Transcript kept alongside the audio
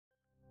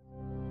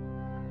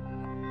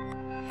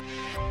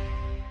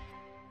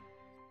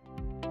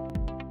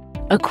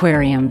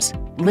Aquariums,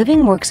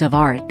 living works of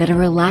art that are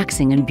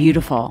relaxing and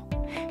beautiful.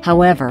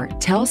 However,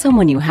 tell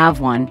someone you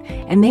have one,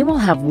 and they will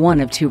have one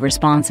of two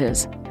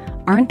responses.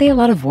 Aren't they a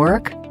lot of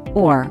work?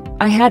 Or,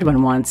 I had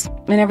one once,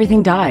 and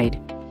everything died.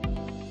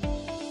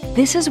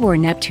 This is where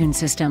Neptune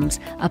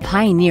Systems, a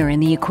pioneer in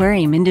the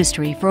aquarium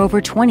industry for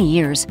over 20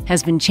 years,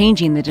 has been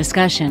changing the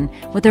discussion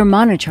with their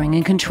monitoring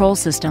and control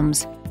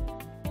systems.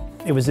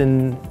 It was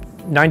in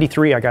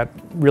 '93 I got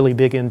really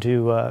big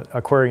into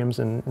aquariums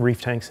and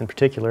reef tanks in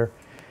particular.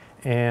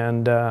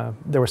 And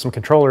there were some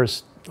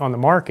controllers on the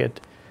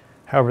market.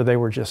 However, they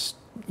were just,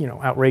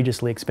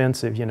 outrageously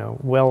expensive,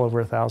 well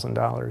over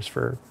 $1,000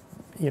 for,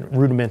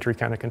 rudimentary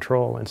kind of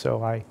control. And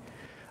so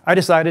I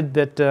decided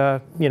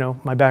that,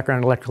 my background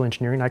in electrical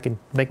engineering, I could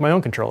make my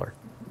own controller.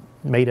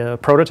 Made a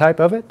prototype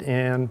of it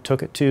and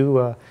took it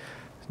to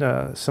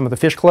some of the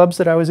fish clubs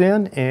that I was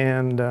in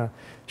and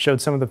showed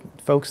some of the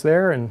folks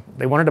there, and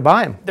they wanted to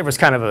buy them. There was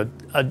kind of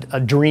a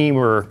dream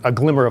or a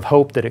glimmer of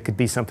hope that it could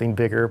be something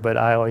bigger, but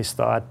I always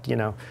thought,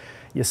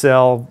 you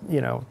sell,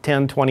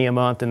 10, 20 a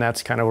month, and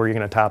that's kind of where you're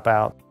going to top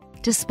out.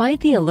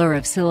 Despite the allure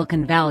of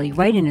Silicon Valley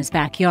right in his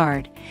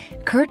backyard,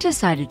 Kurt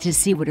decided to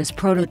see what his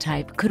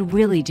prototype could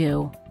really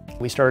do.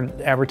 We started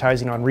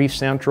advertising on Reef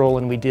Central,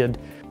 and we did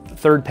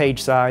third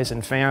page size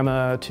and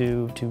FAMA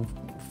to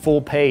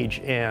full page,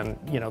 and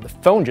the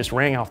phone just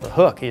rang off the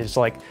hook. It's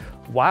like,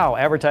 wow,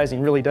 advertising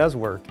really does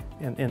work.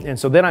 And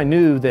so then I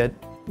knew that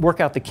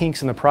work out the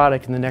kinks in the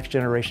product and the next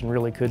generation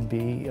really could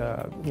be,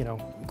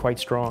 quite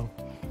strong.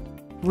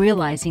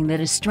 Realizing that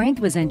his strength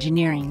was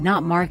engineering,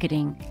 not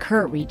marketing,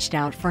 Kurt reached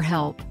out for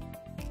help.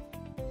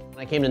 When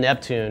I came to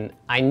Neptune,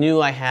 I knew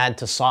I had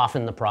to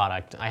soften the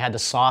product. I had to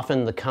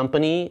soften the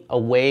company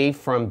away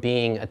from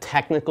being a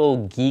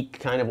technical, geek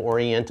kind of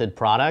oriented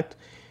product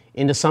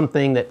into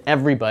something that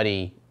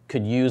everybody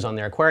could use on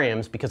their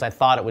aquariums, because I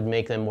thought it would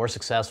make them more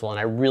successful, and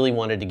I really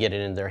wanted to get it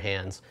in their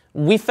hands.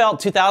 We felt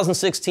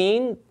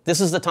 2016,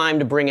 this is the time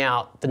to bring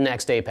out the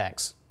next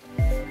Apex.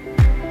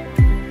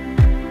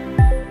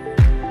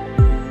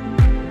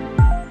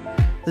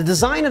 The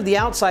design of the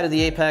outside of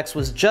the Apex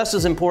was just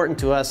as important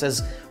to us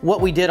as what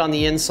we did on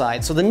the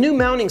inside. So the new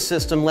mounting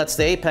system lets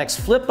the Apex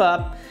flip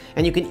up,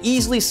 and you can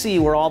easily see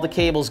where all the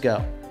cables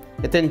go.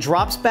 It then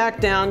drops back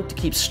down to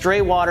keep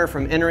stray water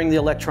from entering the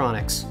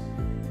electronics.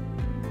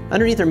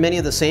 Underneath are many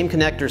of the same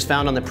connectors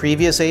found on the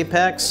previous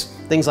Apex,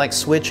 things like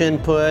switch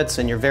inputs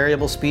and your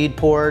variable speed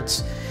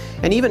ports,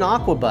 and even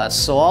Aquabus,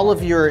 so all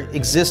of your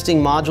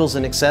existing modules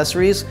and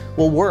accessories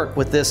will work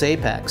with this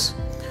Apex.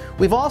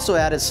 We've also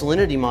added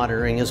salinity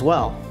monitoring as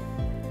well.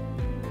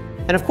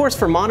 And of course,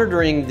 for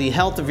monitoring the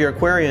health of your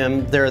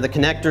aquarium, there are the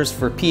connectors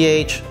for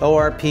pH,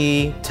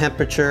 ORP,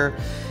 temperature,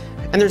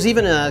 and there's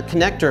even a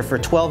connector for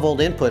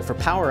 12-volt input for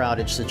power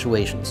outage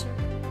situations.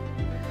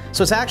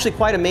 So it's actually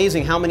quite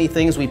amazing how many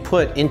things we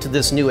put into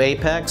this new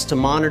Apex to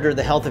monitor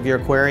the health of your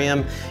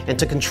aquarium and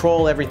to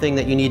control everything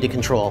that you need to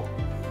control.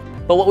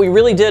 But what we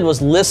really did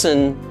was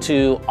listen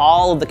to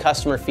all of the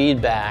customer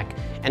feedback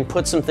and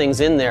put some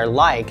things in there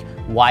like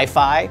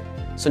Wi-Fi.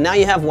 So now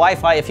you have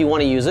Wi-Fi if you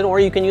want to use it,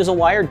 or you can use a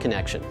wired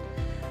connection.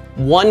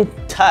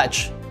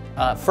 One-touch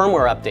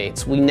firmware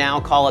updates. We now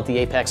call it the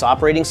Apex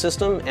operating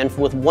system, and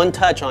with one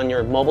touch on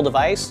your mobile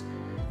device,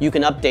 you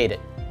can update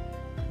it.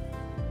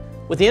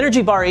 With the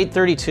Energy Bar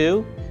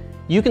 832,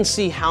 you can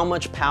see how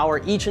much power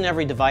each and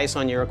every device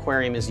on your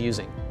aquarium is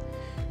using.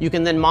 You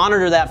can then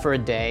monitor that for a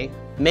day,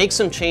 make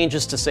some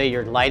changes to, say,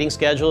 your lighting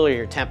schedule or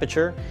your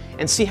temperature,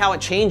 and see how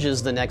it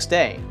changes the next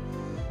day.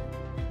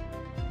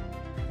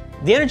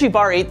 The Energy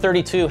Bar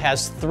 832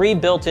 has 3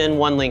 built-in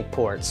one-link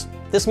ports.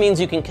 This means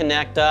you can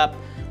connect up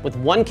with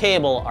one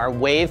cable our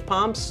wave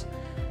pumps,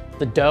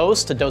 the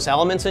dose to dose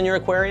elements in your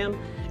aquarium,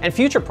 and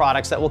future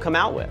products that we'll come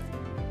out with.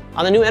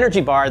 On the new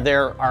Energy Bar,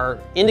 there are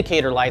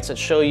indicator lights that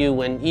show you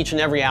when each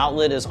and every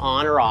outlet is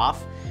on or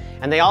off,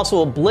 and they also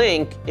will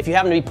blink if you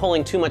happen to be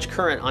pulling too much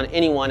current on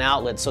any one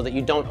outlet so that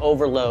you don't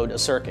overload a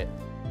circuit.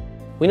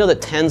 We know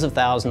that tens of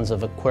thousands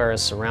of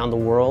aquarists around the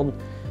world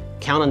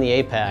count on the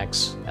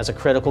Apex as a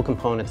critical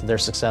component to their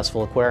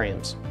successful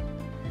aquariums.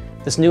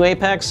 This new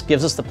Apex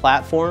gives us the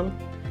platform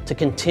to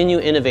continue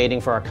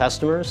innovating for our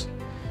customers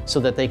so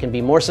that they can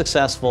be more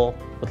successful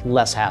with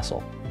less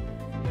hassle.